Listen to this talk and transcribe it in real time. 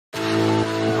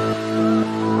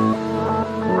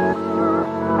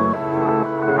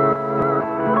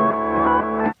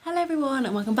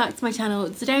back to my channel.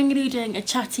 Today I'm going to be doing a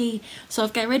chatty sort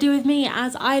of get ready with me,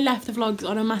 as I left the vlogs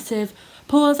on a massive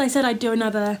pause. I said I'd do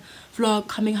another vlog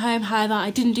coming home, however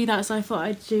I didn't do that, so I thought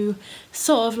I'd do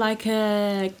sort of like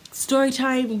a story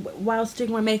time whilst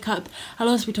doing my makeup. I'll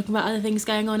also be talking about other things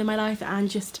going on in my life and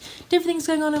just different things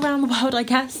going on around the world, I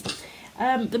guess.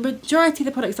 The majority of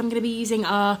the products I'm going to be using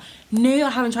are new.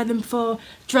 I haven't tried them before.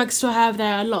 Drugstore, however,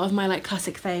 they're a lot of my like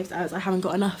classic faves, as I haven't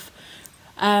got enough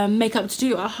makeup to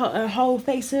do a whole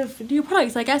face of new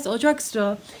products, I guess, or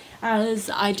drugstore, as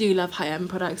I do love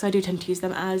high-end products. I do tend to use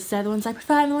them as they're the ones I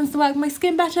prefer and the ones that work with my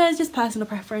skin better. It's just personal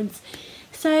preference.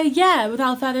 So yeah,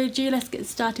 without further ado, let's get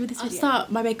started with this video. I'll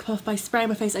start my makeup off by spraying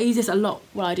my face. I use this a lot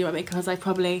while I do my makeup, as I've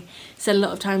probably said a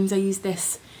lot of times. I use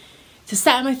this to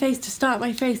set my face, to start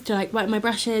my face, to like wet my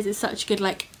brushes. It's such a good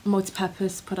like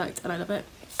multi-purpose product and I love it.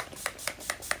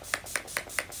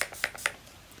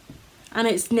 And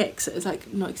it's NYX, so it's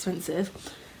like not expensive.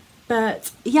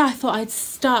 But yeah, I thought I'd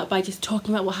start by just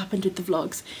talking about what happened with the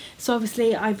vlogs. So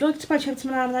obviously I vlogged my trip to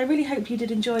Milan and I really hope you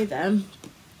did enjoy them.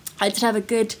 I did have a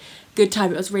good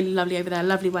time. It was really lovely over there,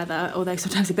 lovely weather, although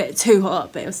sometimes a bit too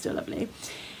hot, but it was still lovely.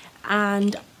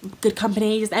 And good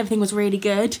company, just everything was really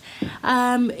good.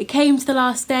 It came to the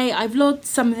last day. I vlogged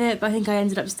some of it, but I think I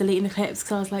ended up just deleting the clips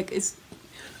because I was like,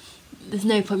 there's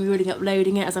no point in me really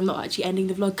uploading it, as I'm not actually ending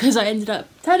the vlog, because I ended up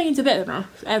turning into a bit of a mess.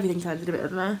 Everything turned into a bit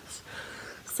of a mess.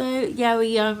 So yeah,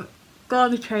 we got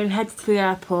on the train, headed to the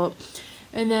airport,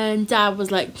 and then Dad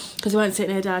was like, because we weren't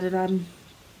sitting near Dad, and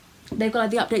they've got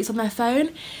like the updates on their phone,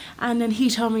 and then he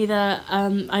told me that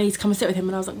I need to come and sit with him,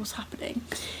 and I was like, what's happening?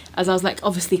 As I was like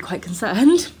obviously quite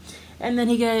concerned. And then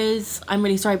he goes, I'm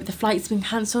really sorry, but the flight's been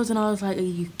cancelled. And I was like, are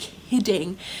you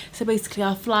kidding? So basically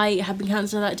our flight had been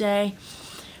cancelled that day,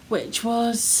 which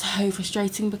was so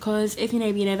frustrating, because if you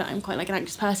know me, you know that I'm quite like an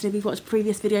anxious person if you've watched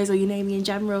previous videos, or you know me in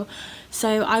general.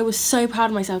 So I was so proud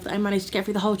of myself that I managed to get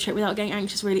through the whole trip without getting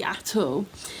anxious really at all.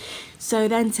 So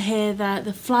then to hear that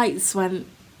the flights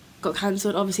got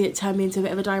cancelled, obviously it turned me into a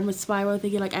bit of a downward spiral,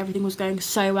 thinking like everything was going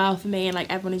so well for me and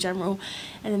like everyone in general,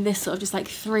 and then this sort of just like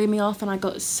threw me off, and I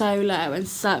got so low and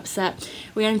so upset.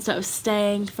 We ended up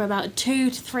staying for about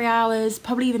 2 to 3 hours,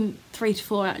 probably even 3 to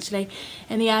 4 actually,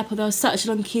 in the airport. There was such a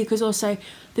long queue, because also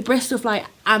the Bristol flight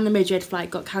and the Madrid flight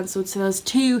got cancelled, so there was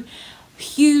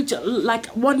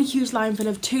one huge line full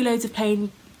of 2 loads of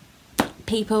plane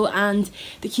people, and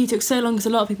the queue took so long because a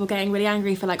lot of people were getting really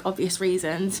angry for like obvious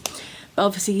reasons. But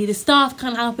obviously the staff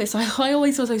can't help it, so I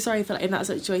always feel so sorry for like in that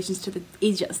situations to the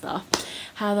EasyJet staff.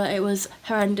 However, it was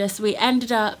horrendous. We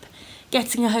ended up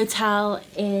getting a hotel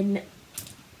in,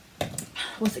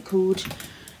 what's it called?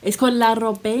 It's called La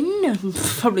Robin.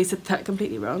 Probably said that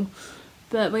completely wrong.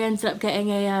 But we ended up getting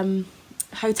a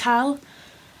hotel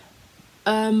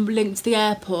linked to the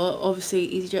airport. Obviously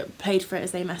EasyJet paid for it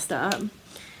as they messed it up.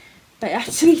 But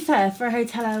to be fair, for a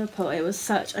hotel airport, it was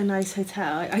such a nice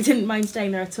hotel. I didn't mind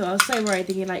staying there at all. I was so worried,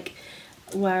 thinking like,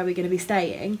 where are we going to be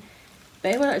staying?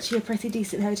 But it was actually a pretty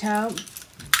decent hotel.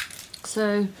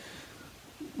 So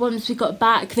once we got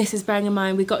back, this is bearing in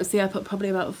mind we got to the airport probably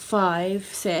about 5,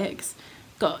 6.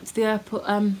 Got to the airport,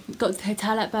 got to the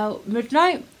hotel at about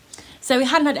midnight. So we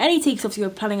hadn't had any tea, because obviously we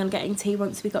were planning on getting tea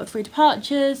once we got through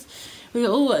departures. We were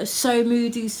all so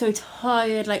moody, so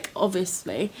tired, like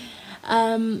obviously.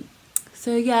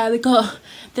 So yeah,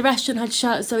 the restaurant had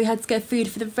shut, so we had to get food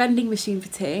for the vending machine for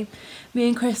tea. Me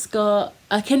and Chris got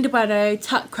a Kinder Bueno,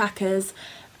 Tuck crackers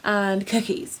and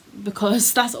cookies,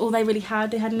 because that's all they really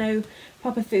had. They had no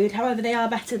proper food. However, they are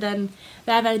better than,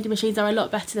 their vending machines are a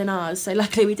lot better than ours. So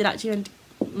luckily we did actually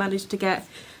manage to get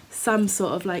some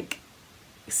sort of like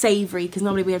savoury, because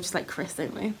normally we have just like crisps,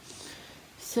 don't we?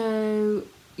 So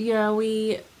yeah,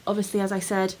 we obviously, as I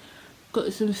said,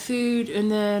 got some food,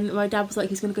 and then my dad was like,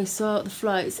 he's going to go sort the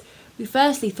flights. We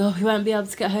firstly thought we won't be able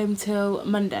to get home till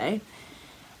Monday,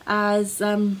 as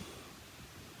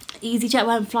EasyJet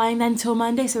weren't flying then till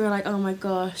Monday, so we were like, oh my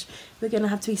gosh, we're going to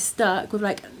have to be stuck with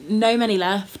like no money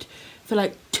left for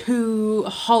like 2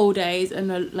 whole days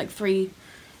and like 3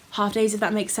 half days, if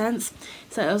that makes sense.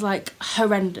 So it was like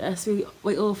horrendous.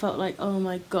 We all felt like, oh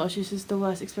my gosh, this is the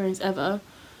worst experience ever.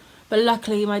 But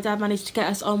luckily my dad managed to get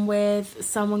us on with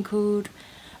someone called,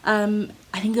 I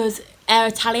think it was Air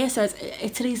Italia, so it's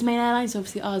Italy's main airline, so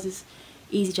obviously ours is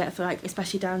EasyJet for like,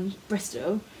 especially down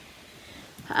Bristol.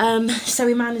 So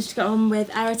we managed to get on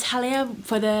with Air Italia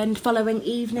for the following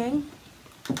evening.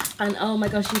 And oh my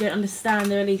gosh, you don't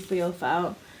understand the relief we all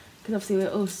felt, because obviously we were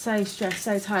all so stressed,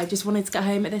 so tired, just wanted to get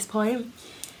home at this point.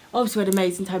 Obviously we had an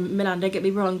amazing time in Milan, don't get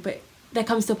me wrong, but there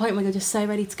comes to a point where you're just so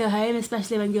ready to go home,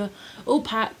 especially when you're all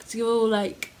packed, you're all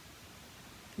like,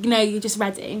 you know, you're just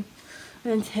ready.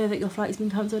 and then to hear that your flight's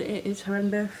been cancelled, it is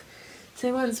horrendous.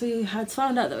 So once we had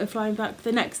found out that we're flying back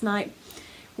the next night,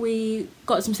 we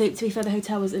got some sleep. To be fair, the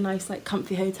hotel was a nice, like,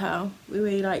 comfy hotel. We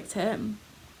really liked it.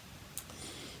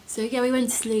 So yeah, we went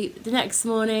to sleep. The next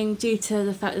morning, due to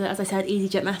the fact that, as I said,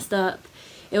 EasyJet messed up,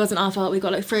 it wasn't our fault. We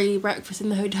got like free breakfast in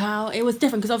the hotel. It was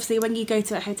different because obviously when you go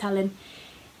to a hotel in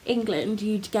England,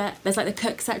 there's like the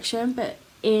cook section, but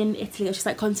in Italy it was just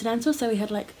like continental. So we had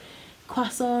like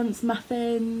croissants,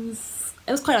 muffins.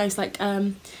 It was quite nice, like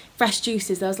fresh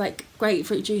juices. There was like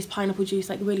grapefruit juice, pineapple juice,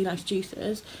 like really nice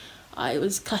juices. It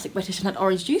was classic British and had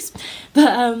orange juice,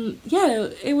 but yeah,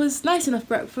 it was nice enough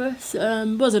breakfast.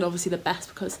 Wasn't obviously the best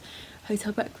because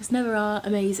hotel breakfasts never are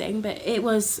amazing, but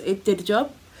it did the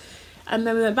job. And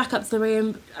then we went back up to the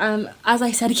room, and as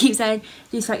I said, I keep saying,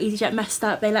 just like EasyJet messed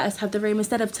up. They let us have the room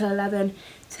instead of till 11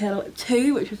 till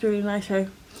 2, which was really nice. So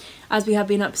as we had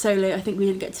been up so late, I think we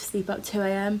didn't get to sleep up 2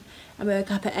 AM, and we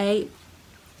woke up at 8.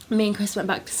 Me and Chris went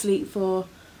back to sleep for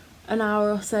an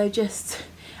hour or so, just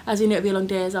as we knew it'd be a long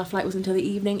day, as our flight was until the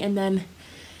evening. And then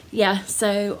yeah,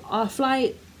 so our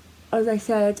flight, as I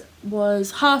said,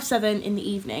 was 7:30 in the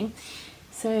evening.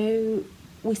 So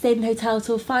we stayed in the hotel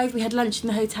till 5. We had lunch in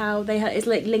the hotel. It's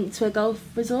like linked to a golf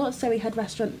resort, so we had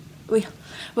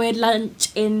lunch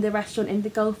in the restaurant in the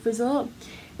golf resort,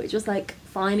 which was like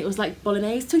fine. It was like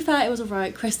bolognese. To be fair, it was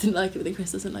alright. Chris didn't like it, but then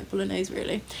Chris doesn't like bolognese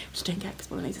really, which I don't get because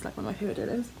bolognese is like one of my favourite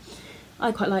dinners.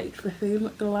 I quite liked the food, I'm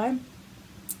not gonna lie.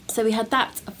 So we had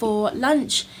that for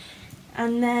lunch,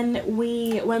 and then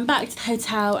we went back to the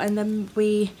hotel, and then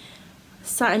we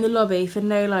sat in the lobby for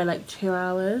no lie like 2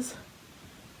 hours,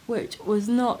 which was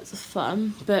not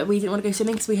fun. But we didn't want to go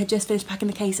swimming because we had just finished packing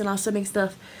the case, and our swimming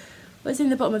stuff was in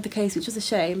the bottom of the case, which was a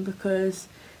shame because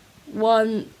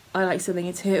one, I like swimming,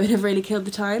 and two, it would have really killed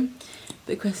the time.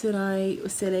 But Chris and I were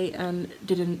silly and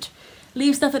didn't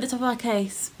leave stuff at the top of our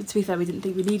case. But to be fair, we didn't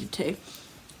think we needed to.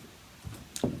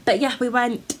 But yeah, we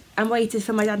went and waited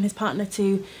for my dad and his partner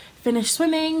to finish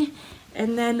swimming,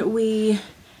 and then we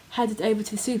headed over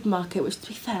to the supermarket, which to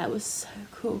be fair was so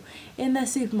cool. In their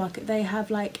supermarket they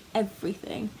have like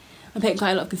everything. I'm putting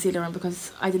quite a lot of concealer on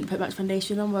because I didn't put much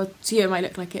foundation on. Well, to you it might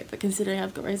look like it, but considering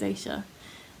I've got rosacea,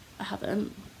 I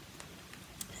haven't.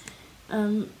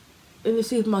 In the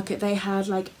supermarket they had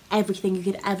like everything you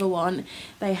could ever want.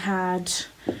 They had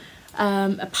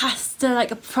a pasta,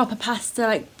 like a proper pasta,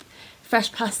 like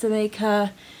fresh pasta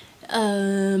maker,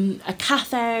 a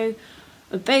cafe,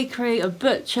 a bakery, a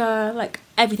butcher, like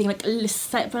everything, like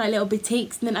set for like little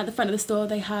boutiques. And then at the front of the store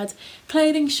they had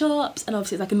clothing shops, and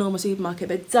obviously it's like a normal supermarket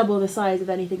but double the size of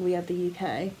anything we have in the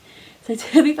UK. So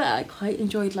to be fair, I quite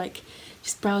enjoyed like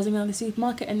just browsing around the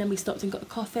supermarket. And then we stopped and got a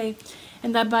coffee,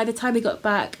 and then by the time we got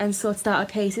back and sorted out our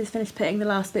cases, finished putting the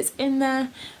last bits in there,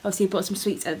 obviously bought some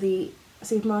sweets at the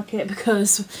supermarket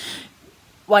because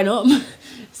why not?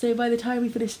 So by the time we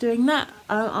finished doing that,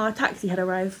 our taxi had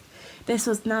arrived. This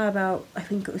was now about, I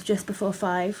think it was just before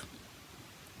 5.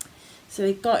 So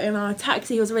we got in our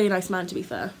taxi. He was a really nice man, to be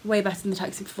fair, way better than the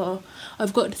taxi before.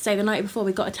 I've got to say, the night before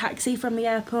we got a taxi from the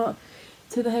airport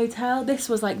to the hotel. This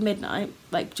was like midnight,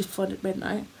 like just before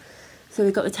midnight. So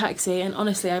we got the taxi, and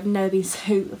honestly I've never been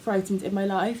so frightened in my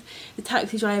life. The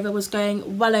taxi driver was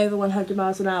going well over 100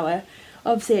 miles an hour.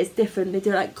 Obviously it's different, they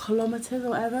do like kilometres or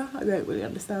whatever. I don't really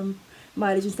understand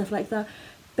mileage and stuff like that,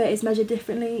 but it's measured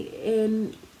differently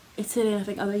in Italy and I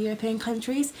think other European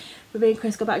countries. But me and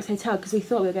Chris got back to the hotel because we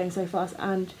thought we were going so fast,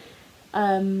 and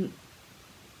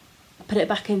put it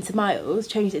back into miles,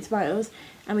 changed it to miles,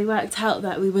 and we worked out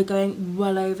that we were going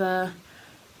well over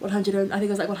 100, I think it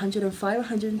was like 105,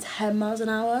 110 miles an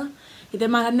hour. The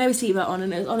man had no seatbelt on,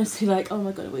 and it was honestly like, oh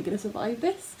my god, are we going to survive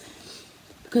this?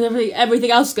 Because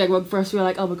everything else was going wrong for us. We were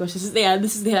like, oh my gosh, this is the end,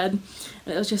 this is the end.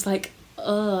 And it was just like,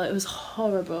 oh, it was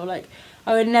horrible. Like,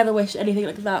 I would never wish anything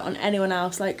like that on anyone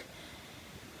else. Like,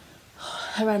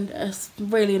 horrendous.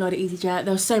 Really annoyed at EasyJet.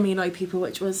 There were so many annoyed people,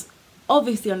 which was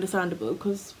obviously understandable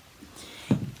because,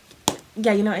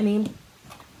 yeah, you know what I mean?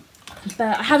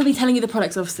 But I haven't been telling you the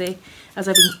products, obviously, as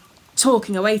I've been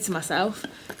talking away to myself.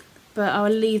 But I'll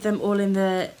leave them all in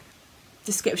the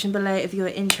description below if you're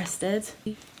interested.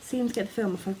 Seem to get the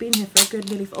film off. I've been here for a good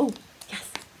nearly, oh yes,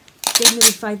 good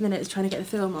nearly 5 minutes trying to get the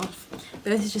film off. But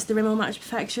this is just the Rimmel Match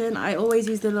Perfection. I always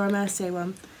use the Laura Mercier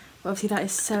one, but obviously that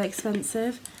is so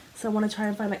expensive, so I want to try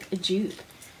and find like a dupe,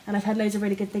 and I've heard loads of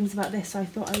really good things about this, so I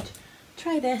thought I'd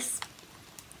try this.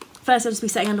 First I'll just be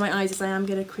setting under my eyes, as I am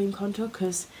going to cream contour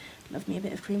because I love me a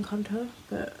bit of cream contour,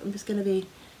 but I'm just going to be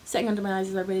setting under my eyes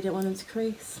as I really don't want them to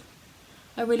crease.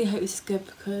 I really hope this is good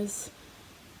because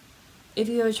if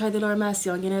you ever tried the Laura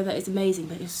Mercier on, you know that it's amazing,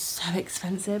 but it's so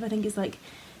expensive. I think it's like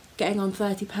getting on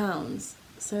 £30.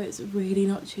 so it's really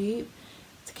not cheap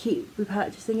to keep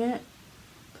repurchasing it.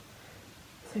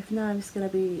 So for now I'm just going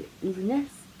to be using this,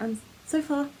 and so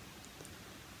far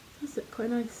that's quite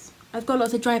nice. I've got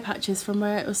lots of dry patches from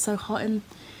where it was so hot in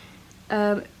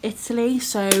Italy,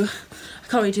 so I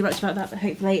can't really do much about that, but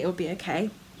hopefully it'll be okay.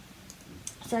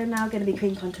 So I'm now going to be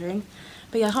cream contouring,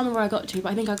 but yeah, I can't remember where I got to,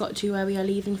 but I think I got to where we are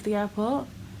leaving for the airport.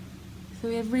 So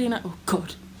we have really nice, oh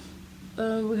god,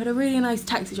 we had a really nice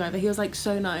taxi driver. He was like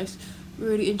so nice,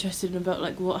 really interested about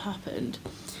like what happened,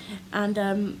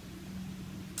 and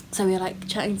so we were like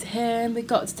chatting to him. We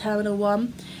got to Terminal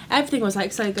 1, everything was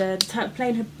like so good. The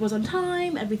plane was on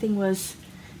time, everything was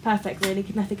perfect really,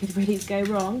 nothing could really go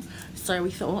wrong, so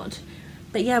we thought.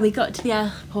 But yeah, we got to the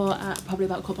airport at probably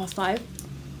about 5:15,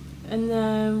 and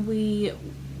then we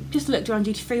just looked around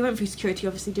duty free, went through security,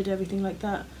 obviously did everything like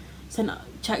that,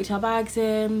 checked our bags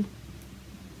in,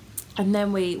 and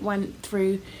then we went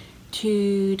through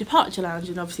to departure lounge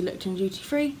and obviously looked in duty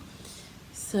free.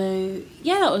 So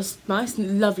yeah, that was nice,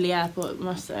 lovely airport I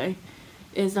must say.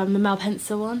 Is the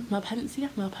Malpensa one,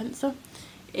 Malpensa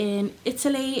in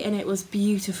Italy, and it was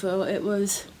beautiful. It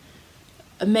was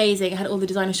amazing. It had all the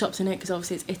designer shops in it because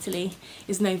obviously it's Italy,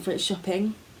 it's known for its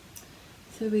shopping.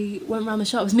 So we went around the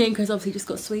shops. Me and Chris obviously just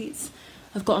got sweets.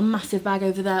 I've got a massive bag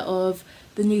over there of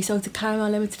the new salted caramel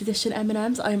limited edition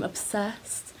M&Ms. I'm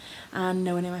obsessed, and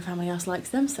no one in my family else likes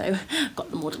them, so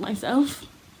got them ordered myself.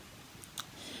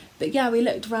 But yeah, we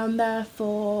looked around there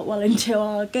for, well, until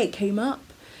our gate came up.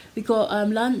 We got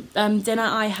dinner.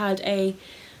 I had a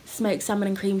smoked salmon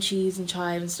and cream cheese and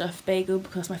chive and stuff bagel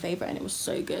because it's my favourite and it was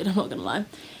so good, I'm not gonna lie.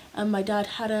 And my dad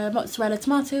had a mozzarella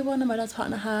tomato one, and my dad's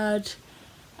partner had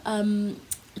a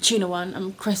tuna one,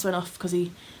 and Chris went off because he's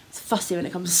fussy when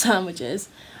it comes to sandwiches.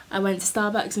 I went to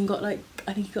Starbucks and got like,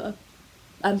 I think he got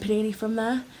a panini from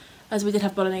there, as we did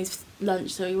have bolognese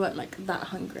lunch, so we weren't like that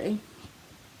hungry.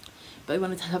 But we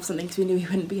wanted to have something because we knew we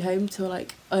wouldn't be home till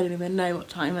like, I don't even know what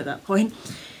time at that point.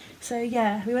 So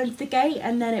yeah, we went to the gate,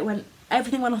 and then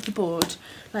everything went off the board,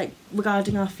 like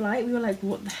regarding our flight. We were like,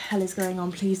 what the hell is going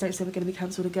on? Please don't say we're going to be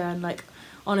cancelled again. Like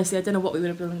honestly, I don't know what we would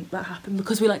have done if that happened,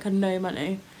 because we like had no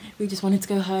money. We just wanted to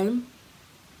go home.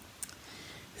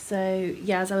 So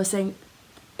yeah, as I was saying,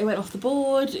 it went off the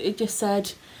board. It just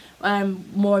said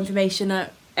more information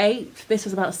at 8. This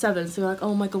was about 7, so we were like,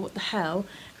 oh my god, what the hell?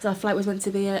 Because our flight was meant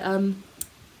to be at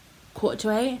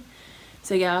 7:45.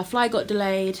 So yeah, our flight got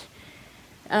delayed.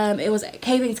 It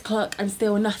came 8 o'clock and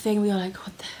still nothing. We were like,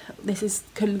 what the hell? This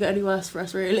couldn't get any worse for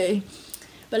us really.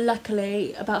 But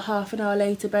luckily, about half an hour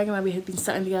later, bearing in mind we had been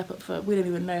sat in the airport for, we don't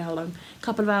even know how long, a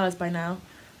couple of hours by now.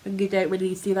 And you don't really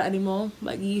need to do that anymore.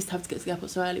 Like you used to have to get to the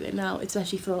airport so early, but now,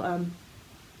 especially for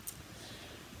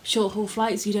short haul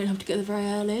flights, you don't have to get there very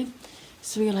early.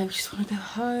 So we were like, we just want to go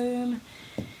home.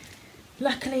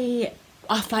 Luckily,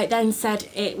 our flight then said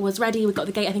it was ready. We got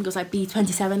the gate, I think it was like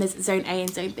B27, there's zone A and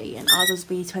zone B, and ours was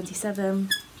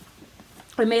B27.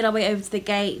 We made our way over to the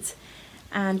gate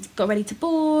and got ready to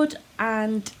board,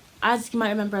 and as you might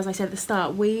remember, as I said at the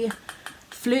start, we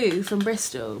flew from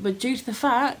Bristol, but due to the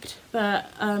fact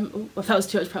that, well, that was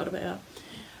too much proud of it, yeah.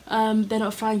 They're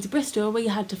not flying to Bristol, we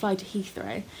had to fly to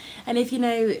Heathrow. And if you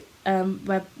know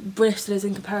where Bristol is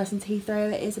in comparison to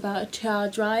Heathrow, it is about a 2-hour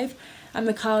drive, and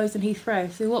the car is in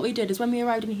Heathrow. So what we did is when we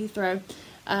arrived in Heathrow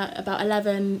about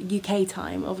 11 UK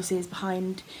time, obviously it's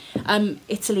behind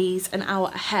Italy's an hour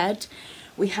ahead,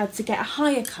 we had to get a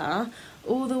hire car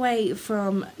all the way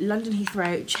from London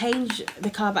Heathrow, change the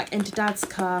car back into Dad's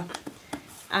car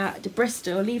at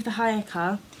Bristol, leave the hire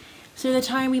car. So the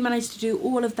time we managed to do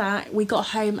all of that, we got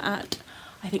home at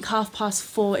I think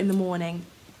 4:30 in the morning,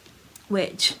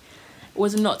 which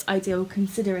was not ideal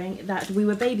considering that we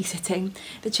were babysitting.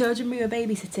 The children we were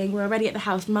babysitting were already at the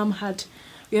house. We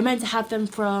were meant to have them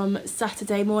from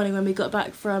Saturday morning when we got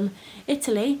back from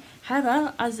Italy.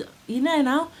 However, as you know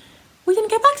now, we didn't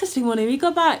get back Saturday morning. We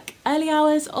got back early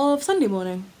hours of Sunday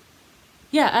morning.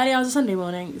 Yeah, early hours of Sunday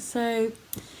morning. So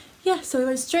yeah, so we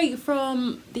went straight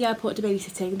from the airport to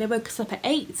babysitting. They woke us up at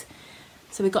 8,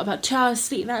 so we got about 2 hours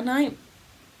sleep that night.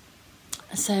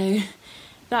 So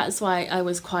that's why I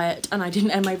was quiet and I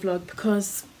didn't end my vlog,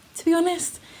 because to be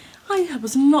honest, I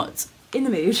was not in the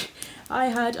mood. I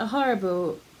had a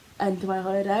horrible end to my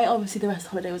holiday. Obviously the rest of the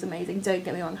holiday was amazing, don't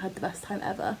get me wrong, I had the best time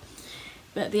ever.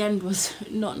 But the end was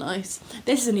not nice.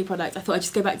 This is a new product, I thought I'd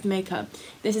just go back to makeup.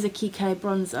 This is a Kiko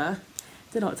bronzer.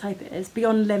 I don't know what type it is.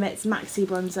 Beyond Limits Maxi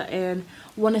Bronzer in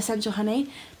One Essential Honey,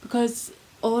 because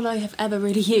all I have ever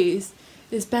really used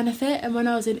is Benefit, and when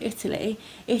I was in Italy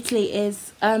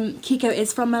is, Kiko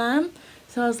is from Milan,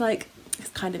 so I was like, it's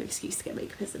kind of an excuse to get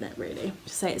makeup, isn't it, really?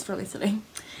 Just say it's from Italy.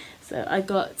 So I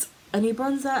got a new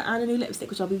bronzer and a new lipstick,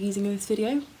 which I'll be using in this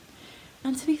video.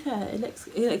 And to be fair, it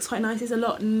looks quite nice. It's a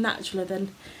lot naturaler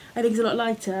than, I think it's a lot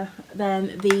lighter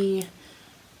than the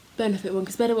Benefit one,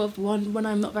 because Benefit one, when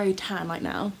I'm not very tan like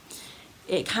now,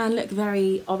 it can look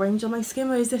very orange on my skin,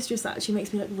 whereas this just actually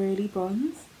makes me look really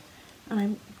bronze. And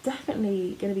I'm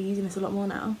definitely going to be using this a lot more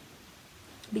now.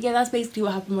 But yeah, that's basically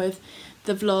what happened with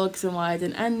the vlogs and why I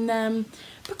didn't end them,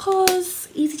 because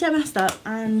EasyJet messed up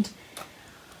and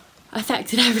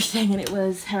affected everything, and it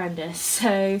was horrendous.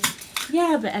 So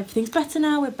yeah, but everything's better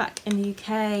now. We're back in the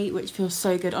UK, which feels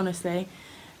so good, honestly.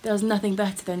 There was nothing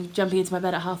better than jumping into my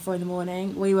bed at 4:30 in the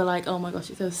morning. We were like, oh my gosh,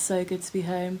 it feels so good to be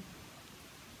home.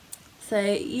 So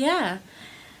yeah,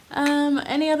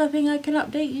 any other thing I can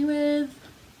update you with?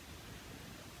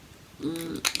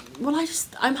 Well,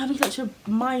 I'm having such a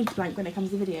mind blank when it comes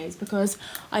to videos, because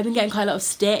I've been getting quite a lot of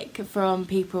stick from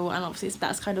people, and obviously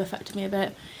that's kind of affected me a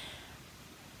bit.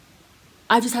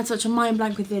 I've just had such a mind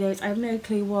blank with videos. I have no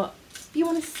clue what you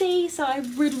want to see, so I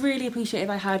would really appreciate if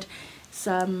I had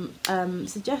some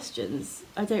suggestions.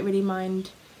 I don't really mind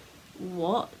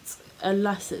what,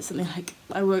 unless it's something like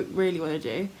I won't really want to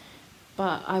do,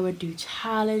 but I would do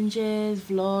challenges,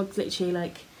 vlogs, literally.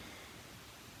 Like,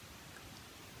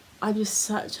 I'm just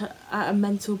such at a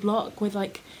mental block with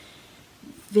like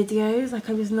videos. Like,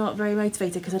 I'm just not very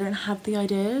motivated because I don't have the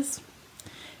ideas.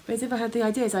 Whereas if I had the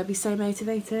ideas, I'd be so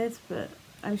motivated, but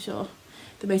I'm sure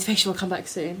the motivation will come back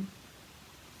soon.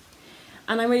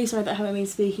 And I'm really sorry that I haven't been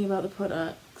speaking about the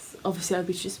products. Obviously I've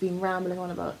just been rambling on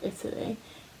about Italy.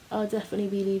 I'll definitely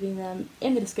be leaving them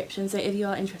in the description, so if you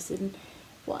are interested in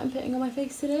what I'm putting on my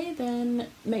face today, then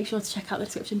make sure to check out the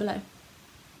description below.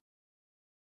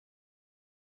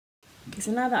 Okay,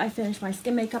 so now that I've finished my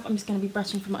skin makeup, I'm just going to be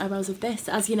brushing for my eyebrows with this.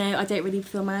 As you know, I don't really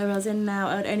fill my eyebrows in now.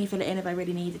 I would only fill it in if I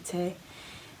really needed to.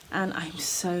 And I'm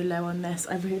so low on this.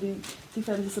 I really think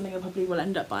this is something I probably will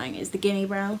end up buying. It's the Guinea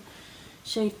Brow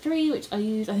shade 3, which I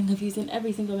think I've used in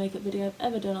every single makeup video I've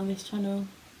ever done on this channel.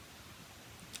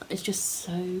 It's just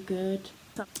so good.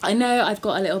 I know I've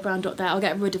got a little brown dot there. I'll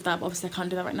get rid of that, but obviously I can't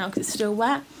do that right now because it's still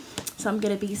wet. So I'm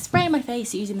going to be spraying my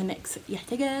face using the NYX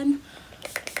yet again.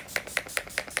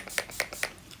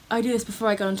 I do this before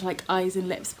I go into like eyes and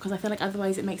lips, because I feel like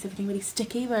otherwise it makes everything really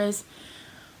sticky, whereas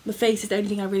the face is the only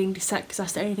thing I really need to set, because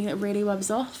that's the only thing that really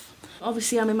rubs off.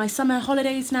 Obviously I'm in my summer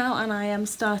holidays now, and I am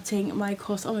starting my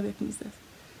course, oh maybe I can use this,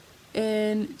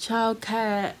 in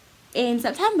childcare in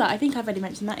September. I think I've already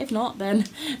mentioned that. If not, then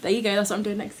there you go, that's what I'm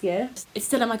doing next year. It's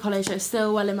still at my college, so it's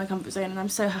still well in my comfort zone, and I'm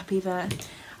so happy that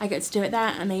I get to do it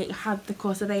there, and they had the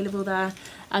course available there,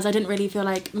 as I didn't really feel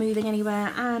like moving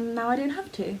anywhere, and now I don't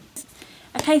have to.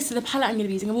 Okay, so the palette I'm going to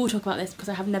be using, I will talk about this because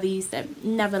I have never used it.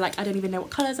 Never, like, I don't even know what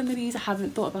colours I'm going to use. I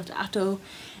haven't thought about it at all.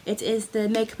 It is the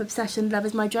Makeup Obsession Love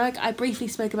Is My Drug. I briefly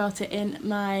spoke about it in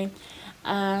my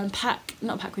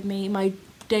my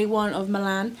day one of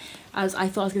Milan, as I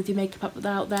thought I was going to do makeup up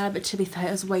out there, but to be fair,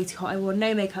 it was way too hot. I wore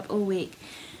no makeup all week,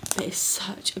 but it's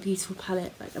such a beautiful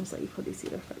palette. Like, I'm sorry, you probably see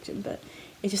the reflection, but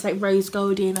it's just like rose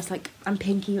goldy, and that's like, and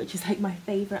pinky, which is like my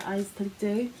favourite eyes to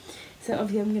do. So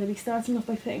obviously I'm going to be starting off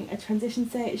by putting a transition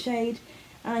shade,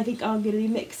 and I think I'm going to be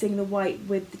mixing the white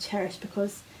with the Cherish,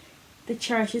 because the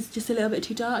Cherish is just a little bit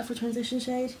too dark for transition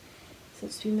shade. So I'll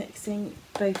just be mixing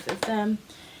both of them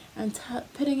and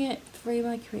putting it through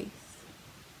my crease.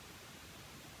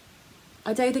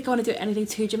 I don't think I want to do anything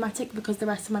too dramatic, because the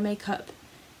rest of my makeup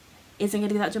isn't going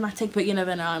to be that dramatic, but you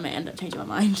never know, I may end up changing my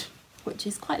mind, which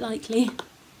is quite likely,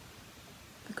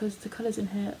 because the colours in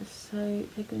here are so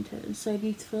pigmented and so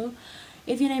beautiful.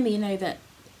 If you know me, you know that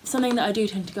something that I do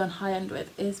tend to go on high end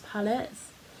with is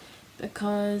palettes,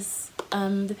 because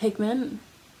the pigment,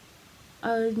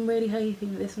 I'm really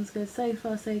hoping that this one's good. So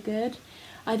far so good.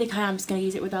 I think I am just going to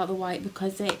use it without the white,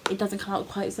 because it doesn't come out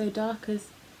quite so dark as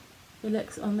it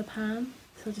looks on the pan.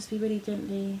 So I'll just be really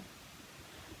gently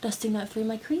dusting that through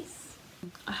my crease.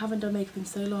 I haven't done makeup in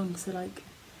so long, so like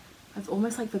I've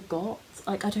almost like forgot.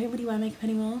 Like, I don't really wear makeup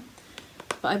anymore,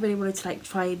 but I really wanted to like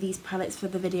try these palettes for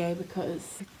the video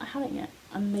because I haven't yet,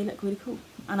 and they look really cool,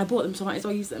 and I bought them, so I might as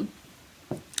well use them.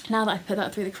 Now that I've put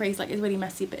that through the crease, like, it's really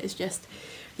messy, but it's just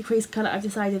the crease colour. I've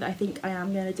decided I think I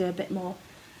am going to do a bit more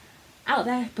out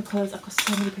there, because I've got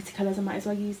so many pretty colours, I might as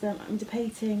well use them. I'm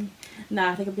debating,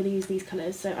 I think I'm going to use these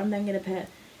colours, so I'm then going to put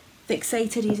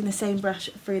Fixated using the same brush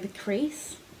through the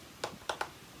crease,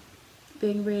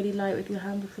 being really light with your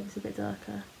hand because it's a bit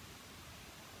darker.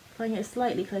 Bring it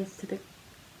slightly closer to the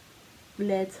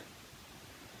lid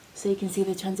so you can see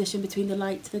the transition between the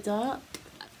light to the dark,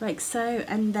 like so.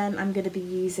 And then I'm going to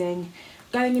be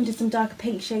going into some darker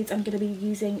pink shades. I'm going to be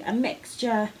using a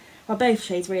mixture well, both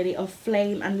shades really, of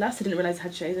Flame and Lust. I didn't realise I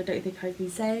had shades, I don't think I've been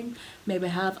saying. Maybe I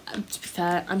have. To be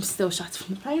fair, I'm still shattered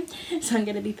from the plane. So I'm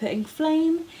going to be putting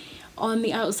Flame on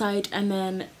the outside and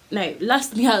then, no,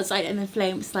 Lust on the outside and then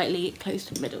Flame slightly close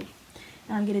to the middle.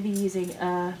 And I'm going to be using,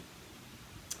 oh,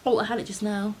 I had it just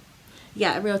now.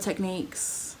 Yeah, Real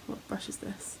Techniques, what brush is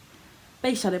this?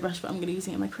 Base shadow brush, but I'm going to be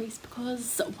using it in my crease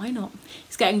because why not?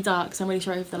 It's getting dark, so I'm really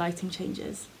sorry if the lighting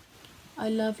changes. I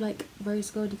love like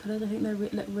rose goldy colours. I think they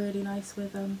look really nice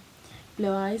with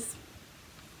blue eyes.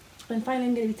 And finally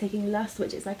I'm going to be taking Lust,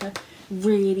 which is like a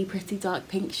really pretty dark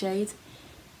pink shade,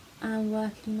 and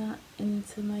working that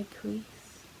into my crease.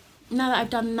 Now that I've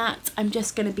done that, I'm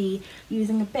just going to be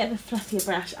using a bit of a fluffier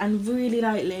brush and really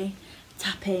lightly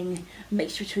tapping a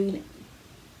mixture between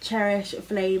Cherish,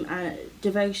 Flame and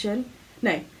Devotion.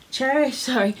 No, Cherish,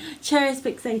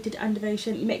 Fixated and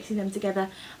Devotion, mixing them together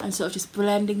and sort of just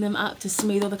blending them up to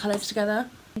smooth all the colours together.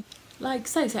 Like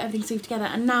so everything's smoothed together.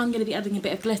 And now I'm going to be adding a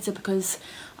bit of glitter because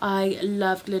I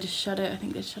love glitter shadow. I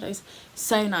think glitter shadow is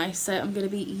so nice. So I'm going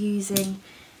to be using,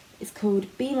 it's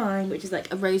called Be Mine, which is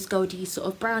like a rose goldy sort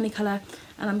of brownie colour.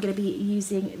 And I'm going to be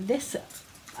using this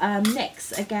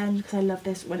NYX again because I love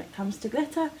this when it comes to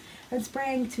glitter. And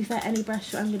spraying, to be fair, any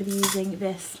brush. I'm going to be using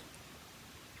this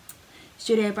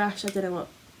studio brush. I don't know what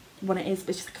one it is, but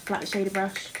it's just like a flat shader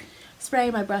brush.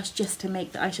 Spraying my brush just to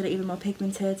make the eyeshadow even more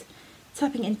pigmented.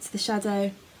 Tapping into the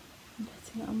shadow and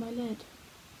putting it on my lid.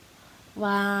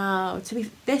 Wow,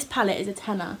 this palette is a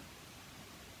tenner.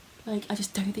 Like, I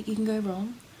just don't think you can go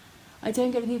wrong. I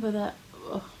don't get the people that,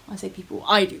 oh, I say people,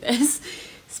 I do this,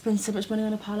 spend so much money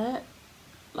on a palette.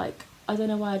 Like, I don't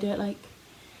know why I do it. Like,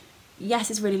 yes,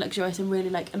 it's really luxurious and really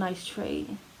like a nice treat.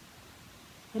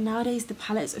 But nowadays the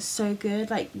palettes are so good.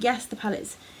 Like, yes, the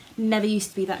palettes never used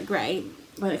to be that great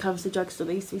when it comes to drugstore.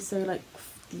 They used to be so like,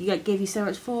 give you so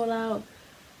much fallout.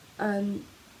 They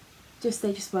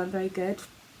just weren't very good.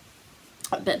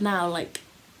 But now, like,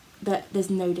 there's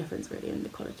no difference really in the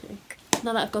quality.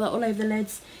 Now that I've got that all over the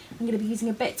lids, I'm going to be using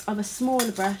a bit of a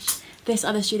smaller brush, this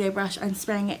other studio brush, and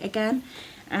spraying it again.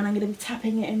 And I'm going to be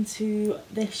tapping it into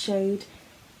this shade,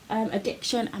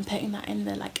 Addiction, and putting that in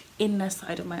the like inner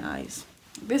side of my eyes.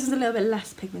 This is a little bit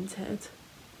less pigmented,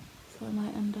 so I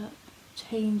might end up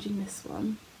changing this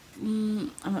one.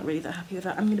 I'm not really that happy with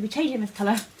that. I'm going to be changing this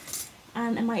colour,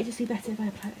 and it might just be better if I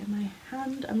apply it in my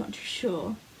hand. I'm not too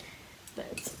sure,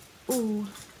 but oh,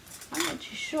 I'm not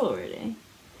too sure really.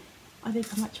 I think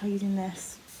I might try using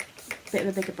this bit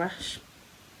of a bigger brush,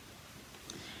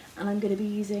 and I'm going to be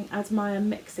using Admire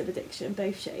Mix of Addiction,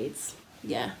 both shades.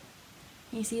 Yeah,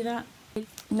 can you see that?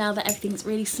 Now that everything's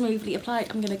really smoothly applied,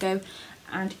 I'm going to go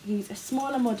and use a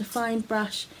smaller, more defined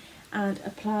brush and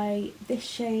apply this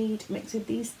shade mixed with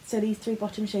these, so these three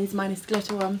bottom shades minus the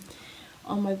glitter one,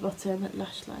 on my bottom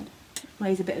lash line. I might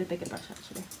use a bit of a bigger brush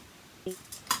actually.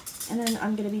 And then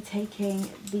I'm going to be taking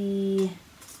the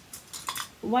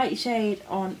white shade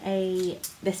on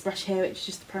this brush here, which is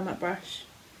just the Primark brush,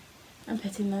 and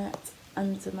putting that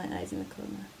under my eyes in the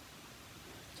corner,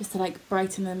 just to like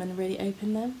brighten them and really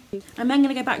open them. I'm then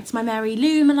going to go back to my Mary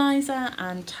Luminizer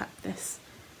and tap this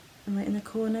right in the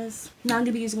corners. Now I'm going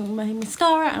to be using my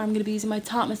mascara, and I'm going to be using my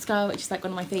Tarte mascara, which is like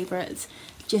one of my favourites,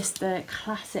 just the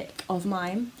classic of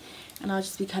mine. And I'll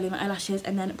just be curling my eyelashes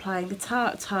and then applying the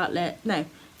Tarte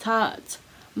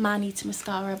Man-Eater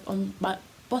mascara on my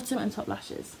bottom and top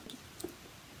lashes.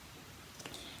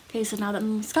 Okay, so now that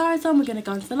my mascara's on, we're going to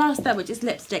go on to the last step, which is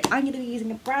lipstick. I'm going to be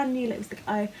using a brand new lipstick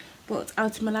I bought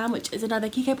out of Milan, which is another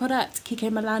Kiko product, Kiko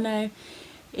Milano,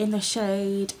 in the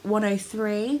shade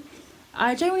 103.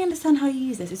 I don't really understand how you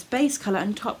use this. It's base colour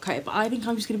and top coat, but I think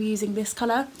I'm just going to be using this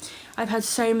colour. I've heard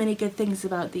so many good things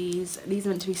about these. These are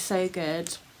meant to be so good.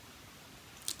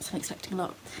 So I'm expecting a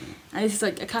lot. And this is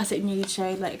like a classic nude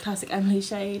shade, like a classic Emily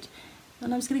shade.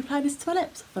 And I'm just going to apply this to my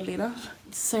lips, funnily enough.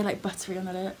 It's so like buttery on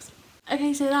the lips.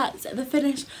 Okay, so that's the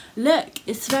finished look.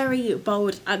 It's very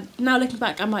bold. And now looking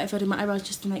back, I might have filled in my eyebrows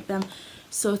just to make them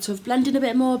sort of blend in a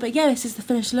bit more. But yeah, this is the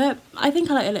finished look. I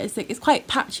think I like the lipstick. It's quite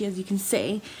patchy, as you can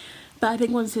see. But I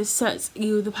think once it sets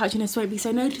you, the patchiness won't be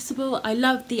so noticeable. I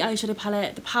love the eyeshadow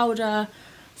palette. The powder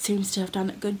seems to have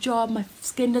done a good job. My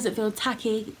skin doesn't feel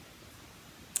tacky.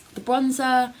 The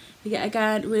bronzer, yet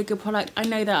again, really good product. I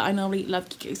know that I normally love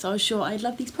Kiko, so I was sure I'd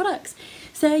love these products.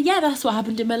 So yeah, that's what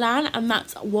happened in Milan, and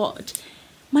that's what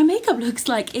my makeup looks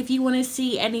like. If you want to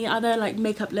see any other like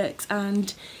makeup looks,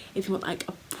 and if you want like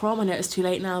a prom, I know it's too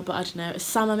late now, but I don't know, a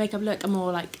summer makeup look, a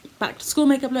more like back to school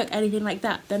makeup look, anything like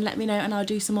that, then let me know and I'll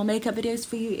do some more makeup videos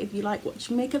for you if you like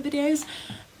watching makeup videos.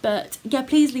 But yeah,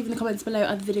 please leave in the comments below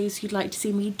other videos you'd like to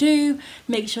see me do.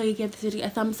 Make sure you give this video a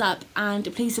thumbs up,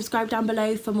 and please subscribe down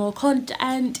below for more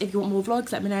content. If you want more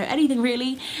vlogs, let me know. Anything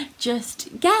really, just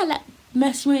yeah,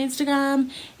 message me on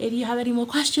Instagram if you have any more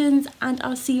questions, and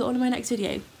I'll see you all in my next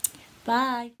video.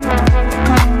 Bye.